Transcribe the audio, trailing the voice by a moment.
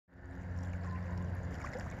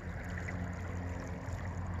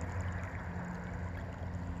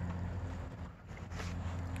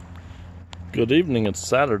Good evening, it's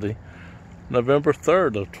Saturday, November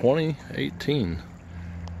 3rd of 2018.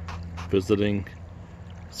 Visiting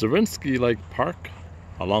Zorinsky Lake Park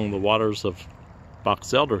along the waters of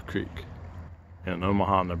Box Elder Creek in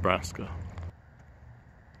Omaha, Nebraska.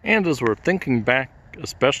 And as we're thinking back,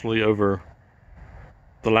 especially over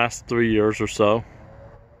the last 3 years or so,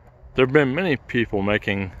 there have been many people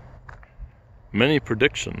making many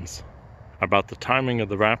predictions about the timing of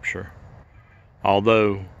the rapture.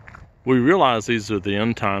 Although we realize these are the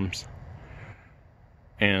end times,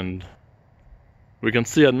 and we can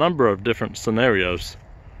see a number of different scenarios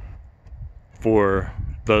for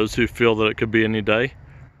those who feel that it could be any day,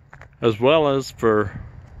 as well as for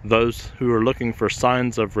those who are looking for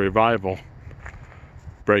signs of revival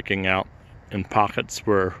breaking out in pockets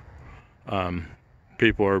where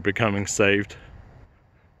people are becoming saved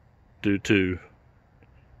due to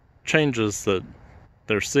changes that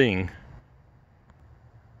they're seeing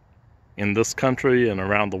in this country and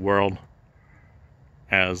around the world,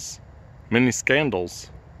 as many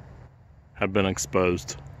scandals have been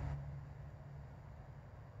exposed.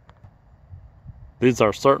 These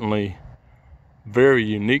are certainly very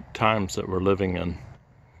unique times that we're living in.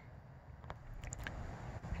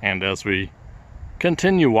 And as we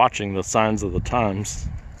continue watching the signs of the times,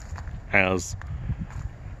 as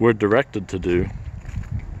we're directed to do,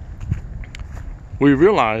 we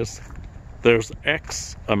realize there's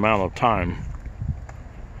X amount of time,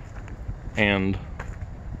 and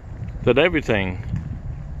that everything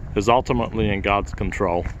is ultimately in God's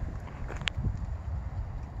control.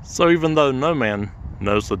 So even though no man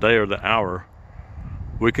knows the day or the hour,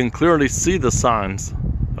 we can clearly see the signs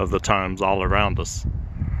of the times all around us.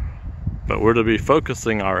 But we're to be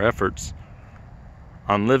focusing our efforts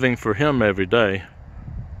on living for Him every day,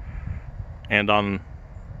 and on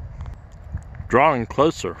drawing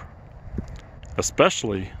closer,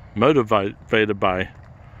 especially motivated by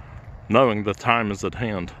knowing the time is at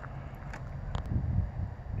hand.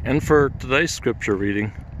 And for today's scripture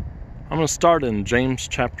reading, I'm going to start in James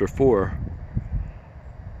chapter 4.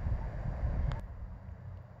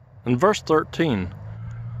 In verse 13,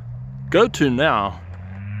 "Go to now,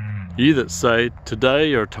 ye that say,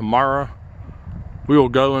 today or tomorrow we will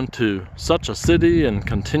go into such a city and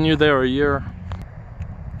continue there a year,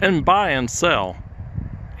 and buy and sell,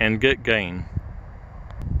 and get gain.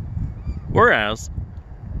 Whereas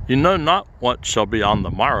you know not what shall be on the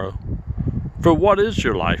morrow. For what is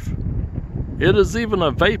your life? It is even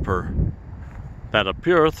a vapor that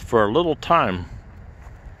appeareth for a little time,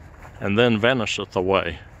 and then vanisheth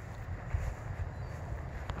away.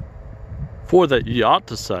 For that ye ought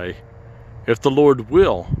to say, if the Lord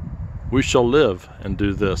will, we shall live and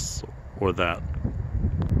do this or that.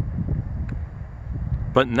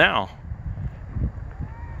 But now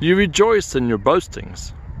ye rejoice in your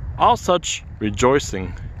boastings. All such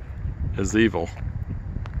rejoicing is evil.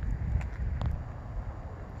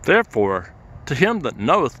 Therefore, to him that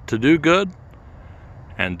knoweth to do good,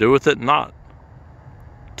 and doeth it not,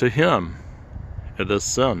 to him it is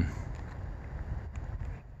sin."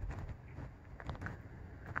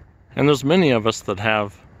 And there's many of us that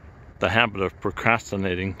have the habit of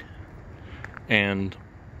procrastinating, and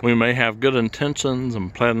we may have good intentions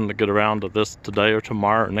and planning to get around to this today or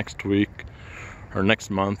tomorrow or next week or next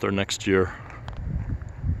month or next year.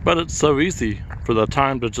 But it's so easy for the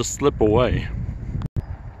time to just slip away.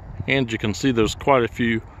 And you can see there's quite a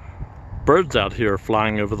few birds out here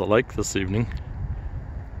flying over the lake this evening.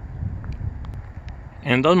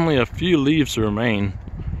 And only a few leaves remain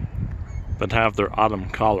that have their autumn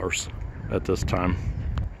colors at this time.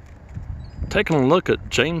 Taking a look at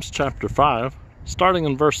James chapter 5, starting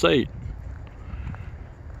in verse 8.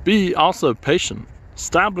 "Be also patient,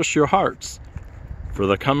 establish your hearts, for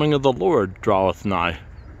the coming of the Lord draweth nigh.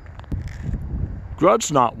 Grudge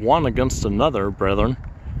not one against another, brethren,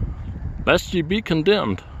 lest ye be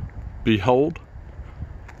condemned. Behold,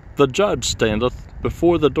 the judge standeth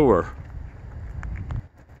before the door.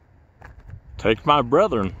 Take my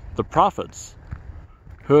brethren, the prophets,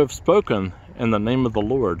 who have spoken in the name of the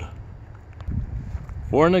Lord,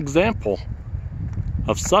 for an example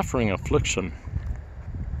of suffering affliction,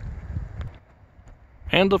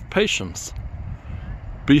 and of patience.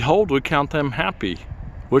 Behold, we count them happy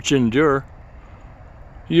which endure.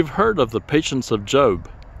 You've heard of the patience of Job,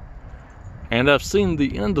 and have seen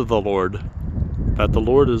the end of the Lord, that the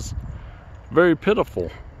Lord is very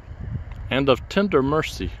pitiful, and of tender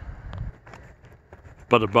mercy.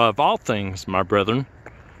 But above all things, my brethren,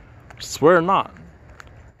 swear not,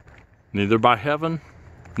 neither by heaven,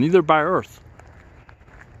 neither by earth,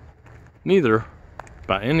 neither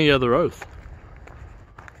by any other oath.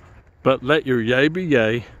 But let your yea be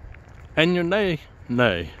yea, And your nay,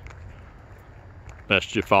 nay,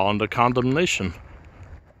 lest you fall into condemnation.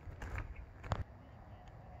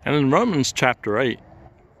 And in Romans chapter 8,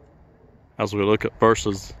 as we look at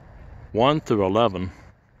verses 1 through 11,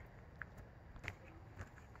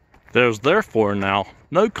 there's therefore now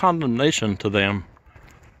no condemnation to them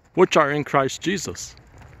which are in Christ Jesus,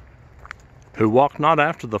 who walk not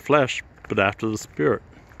after the flesh, but after the Spirit.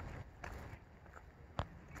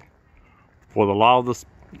 For the law of the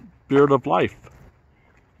Spirit of life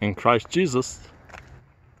in Christ Jesus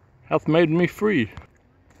hath made me free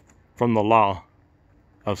from the law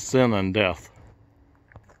of sin and death.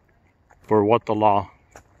 For what the law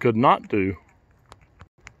could not do,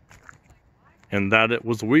 in that it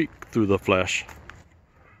was weak through the flesh,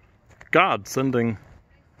 God sending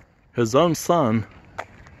his own Son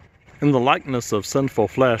in the likeness of sinful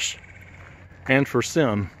flesh, and for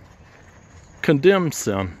sin, condemned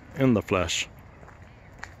sin in the flesh,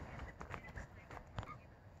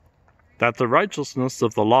 that the righteousness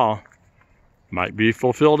of the law might be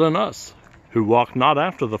fulfilled in us, who walk not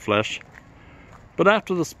after the flesh, but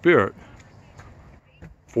after the Spirit.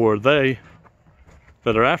 For they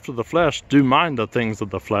that are after the flesh do mind the things of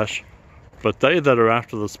the flesh, but they that are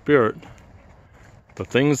after the Spirit, the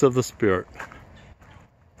things of the Spirit.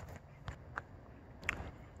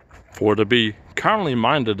 For to be carnally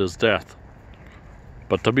minded is death,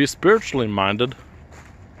 but to be spiritually minded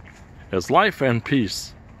is life and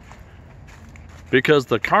peace. Because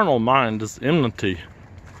the carnal mind is enmity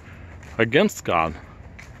against God,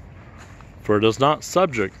 for it is not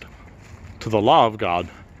subject to the law of God,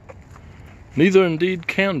 neither indeed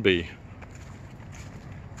can be.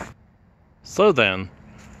 So then,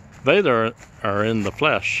 they that are in the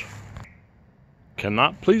flesh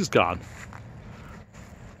cannot please God.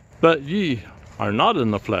 But ye are not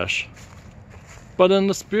in the flesh, but in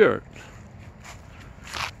the Spirit,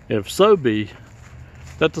 if so be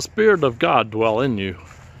that the Spirit of God dwell in you.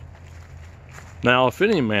 Now if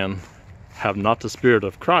any man have not the Spirit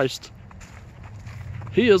of Christ,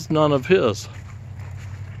 he is none of his.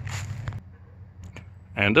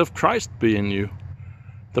 And if Christ be in you,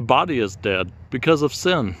 the body is dead because of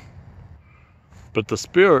sin, but the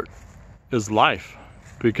Spirit is life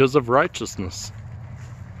because of righteousness.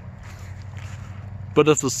 But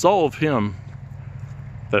if the soul of him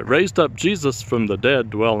that raised up Jesus from the dead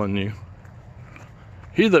dwell in you,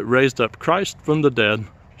 he that raised up Christ from the dead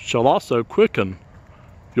shall also quicken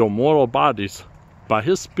your mortal bodies by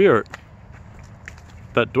his Spirit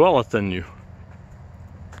that dwelleth in you.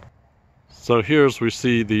 So here's we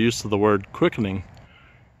see the use of the word quickening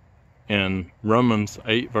in Romans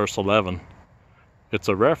 8 verse 11. It's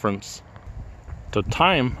a reference to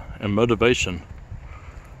time and motivation.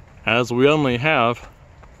 As we only have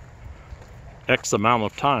X amount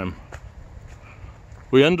of time,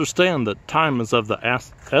 we understand that time is of the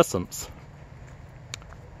essence,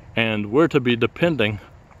 and we're to be depending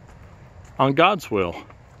on God's will,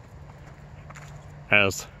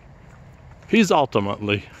 as he's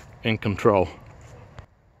ultimately in control.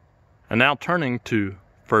 And now turning to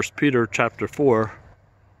 1 Peter chapter 4,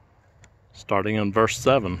 starting in verse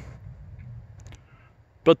 7.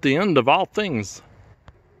 But the end of all things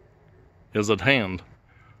is at hand.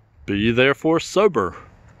 Be ye therefore sober,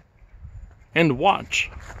 and watch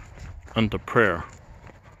unto prayer.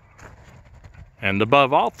 And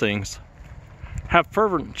above all things, have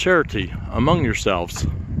fervent charity among yourselves.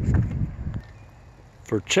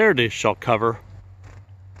 For charity shall cover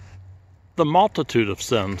the multitude of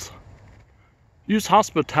sins. Use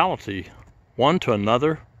hospitality one to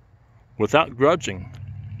another without grudging.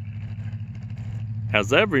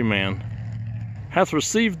 As every man hath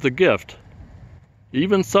received the gift,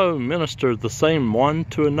 even so minister the same one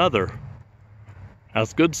to another,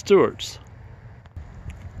 as good stewards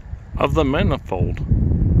of the manifold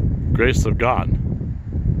grace of God.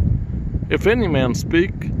 If any man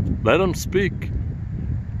speak, let him speak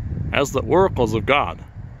as the oracles of God.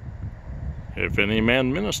 If any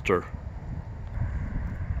man minister,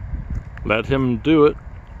 let him do it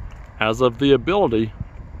as of the ability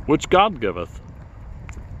which God giveth,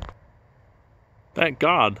 that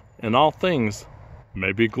God in all things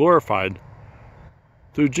may be glorified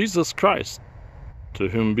through Jesus Christ, to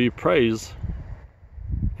whom be praise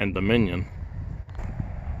and dominion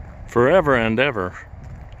forever and ever.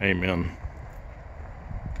 Amen.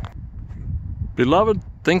 Beloved,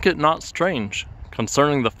 think it not strange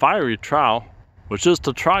concerning the fiery trial which is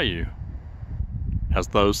to try you, as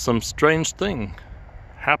though some strange thing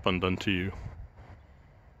happened unto you.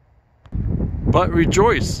 But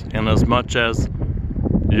rejoice inasmuch as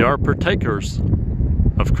ye are partakers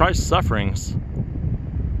of Christ's sufferings,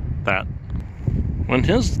 that, when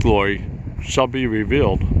his glory shall be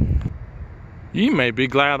revealed. Ye may be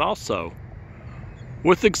glad also,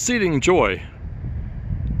 with exceeding joy,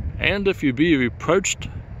 and if you be reproached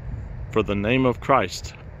for the name of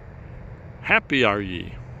Christ, happy are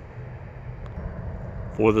ye,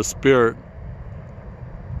 for the Spirit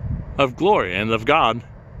of glory and of God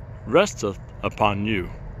resteth upon you.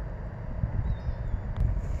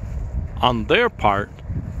 On their part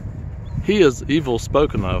he is evil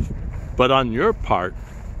spoken of, but on your part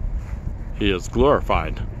he is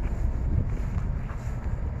glorified.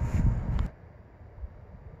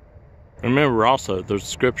 Remember also, there's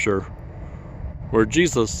scripture where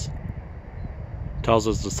Jesus tells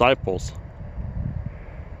his disciples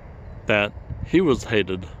that he was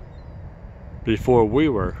hated before we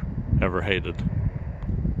were ever hated,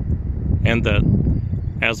 and that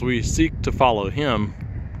as we seek to follow him,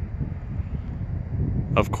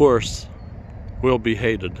 of course, we'll be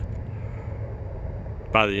hated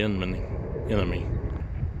by the enemy.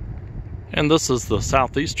 And this is the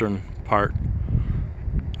southeastern part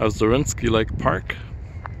of Zorinsky Lake Park.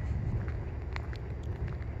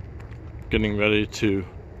 Getting ready to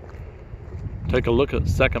take a look at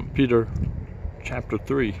 2 Peter chapter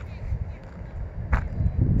 3.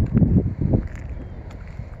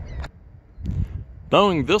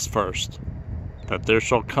 Knowing this first, that there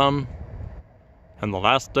shall come in the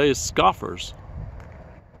last days scoffers,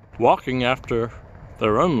 walking after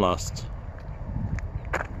their own lust,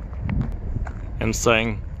 and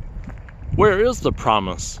saying, where is the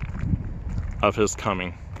promise of his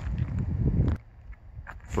coming?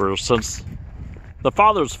 For since the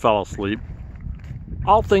fathers fell asleep,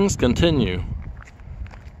 all things continue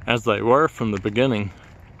as they were from the beginning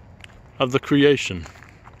of the creation.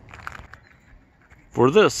 For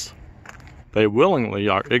this they willingly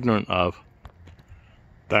are ignorant of,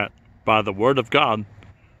 that by the word of God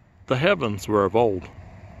the heavens were of old,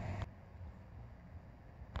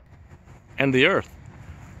 and the earth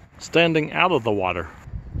standing out of the water,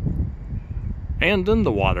 and in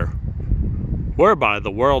the water, whereby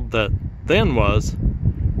the world that then was,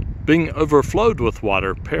 being overflowed with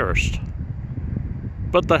water, perished.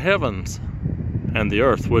 But the heavens and the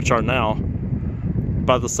earth, which are now,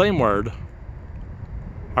 by the same word,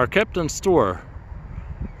 are kept in store,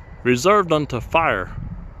 reserved unto fire,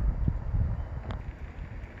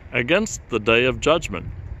 against the day of judgment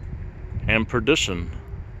and perdition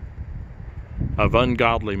of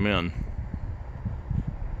ungodly men.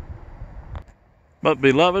 But,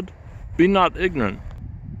 beloved, be not ignorant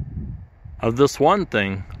of this one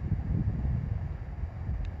thing,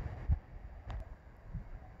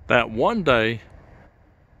 that one day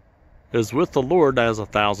is with the Lord as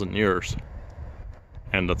 1,000 years,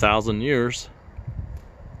 and 1,000 years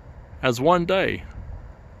as one day.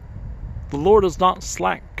 The Lord is not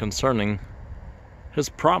slack concerning his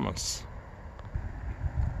promise,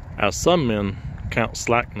 as some men count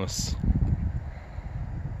slackness,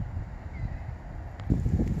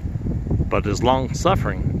 but is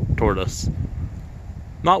long-suffering toward us,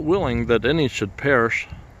 not willing that any should perish,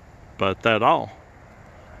 but that all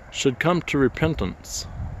should come to repentance.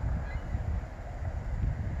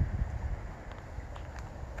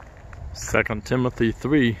 2 Timothy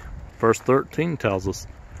 3, verse 13 tells us,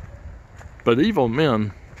 but evil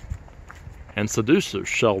men and seducers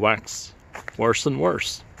shall wax worse and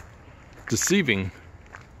worse, deceiving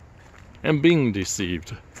and being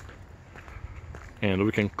deceived. And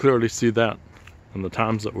we can clearly see that in the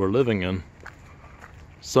times that we're living in.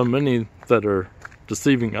 So many that are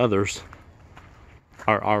deceiving others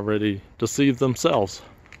are already deceived themselves,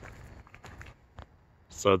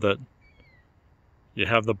 so that you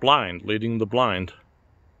have the blind leading the blind.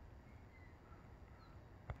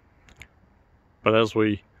 But as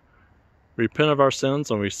we repent of our sins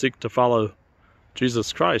and we seek to follow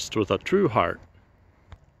Jesus Christ with a true heart,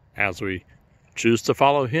 as we choose to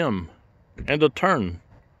follow him and to turn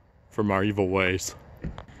from our evil ways,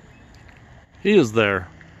 he is there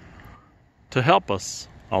to help us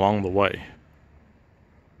along the way.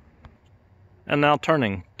 And now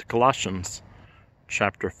turning to Colossians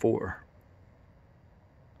chapter 4.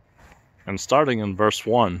 And starting in verse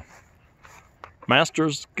 1.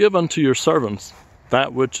 Masters, give unto your servants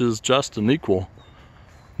that which is just and equal,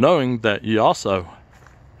 knowing that ye also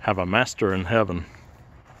have a master in heaven.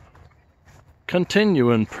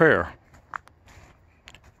 Continue in prayer,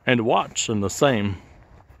 and watch in the same,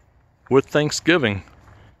 with thanksgiving,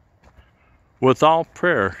 with all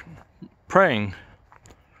praying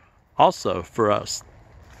also for us,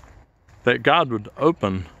 that God would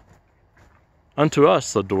open unto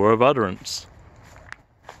us a door of utterance,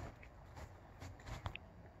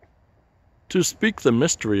 to speak the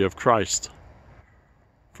mystery of Christ,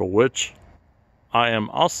 for which I am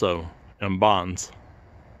also in bonds,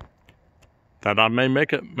 that I may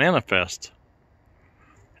make it manifest,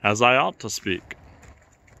 as I ought to speak.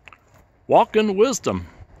 Walk in wisdom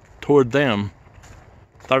toward them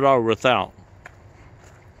that are without,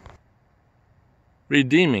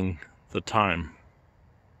 redeeming the time.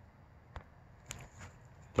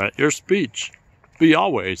 Let your speech be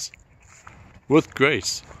always with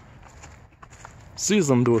grace,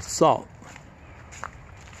 seasoned with salt,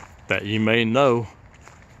 that ye may know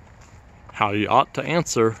how ye ought to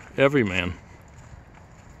answer every man.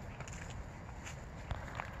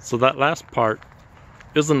 So that last part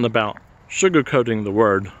isn't about sugarcoating the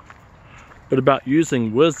word, but about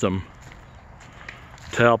using wisdom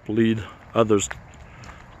to help lead others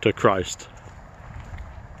to Christ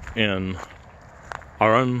in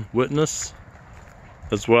our own witness,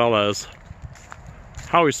 as well as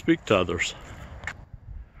how we speak to others.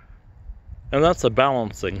 And that's a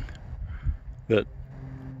balancing that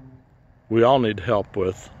we all need help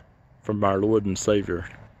with from our Lord and Savior.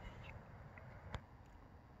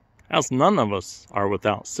 As none of us are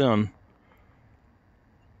without sin,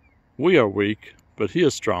 we are weak, but He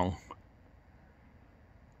is strong.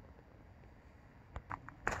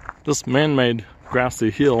 This man-made grassy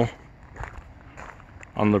hill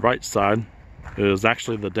on the right side is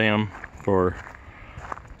actually the dam for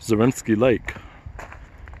Zorinsky Lake.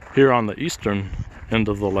 Here on the eastern end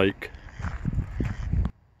of the lake,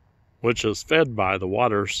 which is fed by the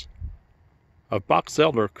waters of Box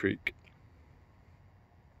Elder Creek.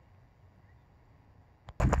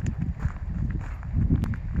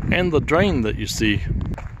 And the drain that you see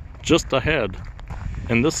just ahead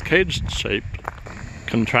in this cage-shaped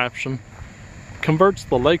contraption converts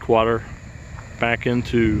the lake water back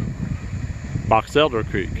into Box Elder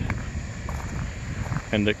Creek,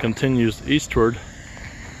 and it continues eastward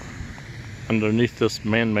underneath this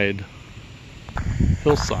man-made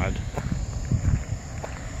hillside.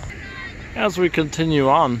 As we continue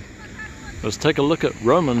on, let's take a look at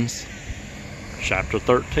Romans chapter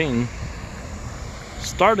 13,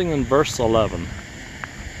 starting in verse 11.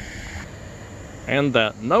 And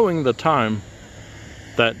that knowing the time,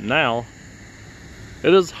 that now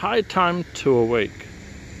it is high time to awake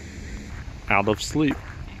out of sleep.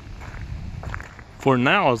 For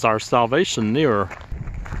now is our salvation nearer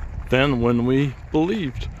than when we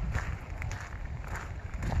believed.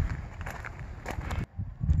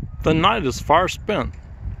 The night is far spent,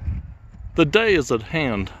 the day is at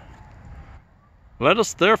hand. Let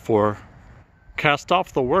us therefore cast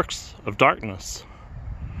off the works of darkness,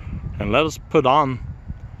 and let us put on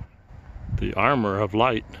the armor of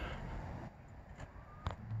light.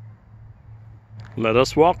 Let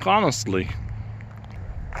us walk honestly,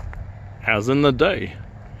 as in the day,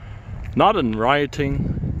 not in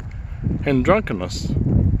rioting and drunkenness,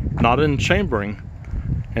 not in chambering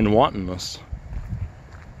and wantonness,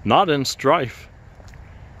 not in strife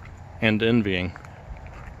and envying.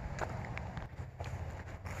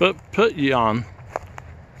 But put ye on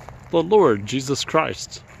the Lord Jesus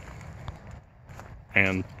Christ,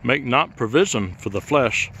 and make not provision for the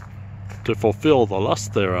flesh to fulfill the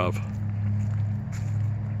lust thereof.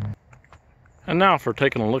 And now for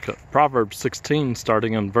taking a look at Proverbs 16,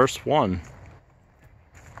 starting in verse 1.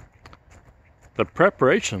 The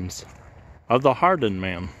preparations of the heart in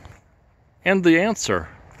man, and the answer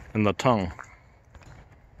in the tongue,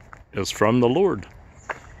 is from the Lord.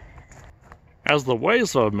 As the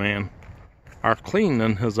ways of man are clean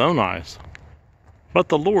in his own eyes, but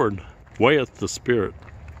the Lord weigheth the spirits.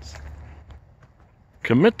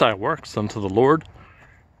 Commit thy works unto the Lord,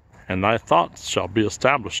 and thy thoughts shall be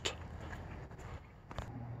established.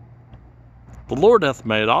 The Lord hath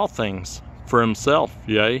made all things for himself,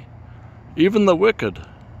 yea, even the wicked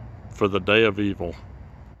for the day of evil.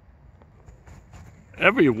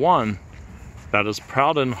 Every one that is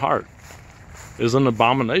proud in heart is an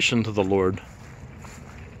abomination to the Lord.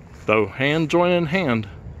 Though hand join in hand,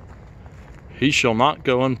 he shall not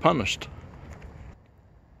go unpunished.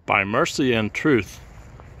 By mercy and truth,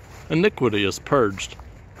 iniquity is purged,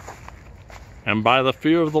 and by the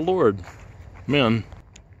fear of the Lord, men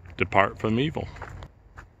depart from evil.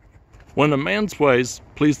 When a man's ways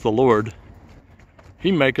please the Lord,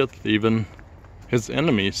 he maketh even his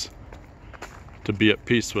enemies to be at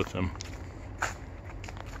peace with him.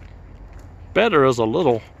 Better is a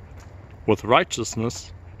little with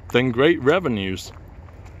righteousness than great revenues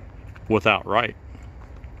without right.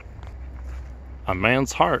 A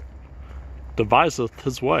man's heart deviseth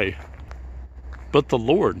his way, but the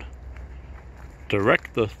Lord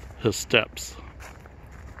directeth his steps.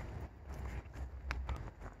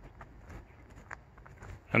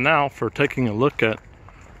 And now for taking a look at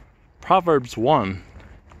Proverbs 1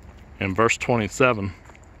 in verse 27.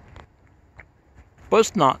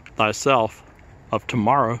 Boast not thyself of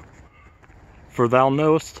tomorrow, for thou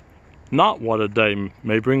knowest not what a day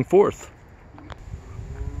may bring forth.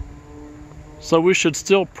 So we should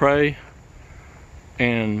still pray,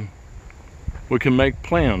 and we can make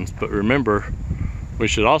plans, but remember, we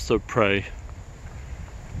should also pray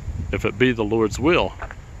if it be the Lord's will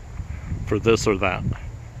for this or that.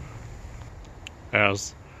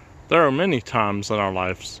 As there are many times in our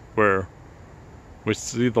lives where we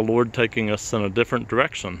see the Lord taking us in a different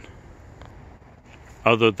direction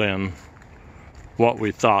other than what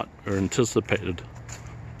we thought or anticipated.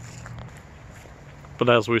 But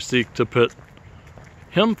as we seek to put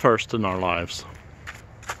Him first in our lives,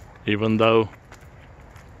 even though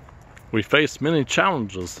we face many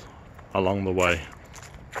challenges along the way,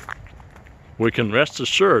 we can rest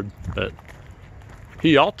assured that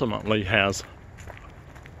He ultimately has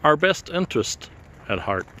our best interest at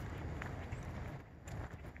heart.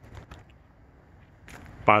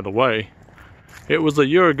 By the way, it was a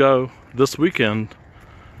year ago this weekend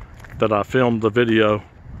that I filmed the video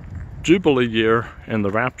Jubilee Year in the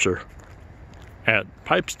Rapture at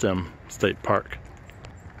Pipestem State Park.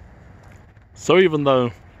 So even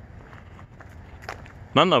though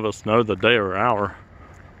none of us know the day or hour,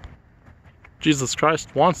 Jesus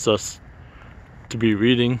Christ wants us to be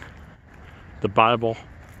reading the Bible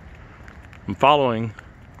and following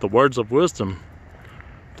the words of wisdom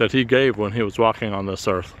that He gave when He was walking on this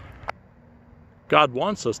earth. God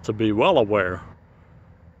wants us to be well aware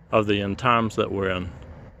of the end times that we're in.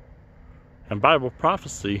 And Bible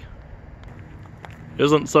prophecy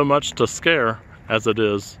isn't so much to scare as it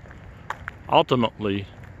is ultimately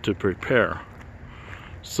to prepare,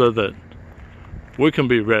 so that we can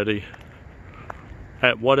be ready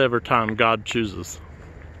at whatever time God chooses.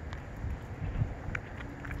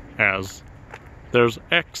 As there's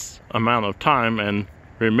X amount of time, and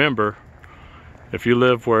remember, if you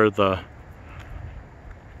live where the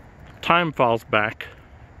time falls back,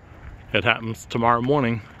 it happens tomorrow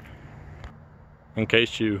morning, in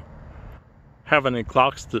case you have any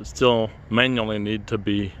clocks that still manually need to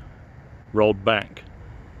be rolled back.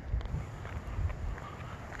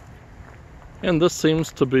 And this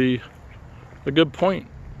seems to be a good point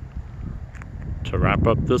to wrap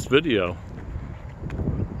up this video.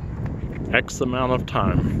 X amount of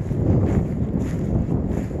time.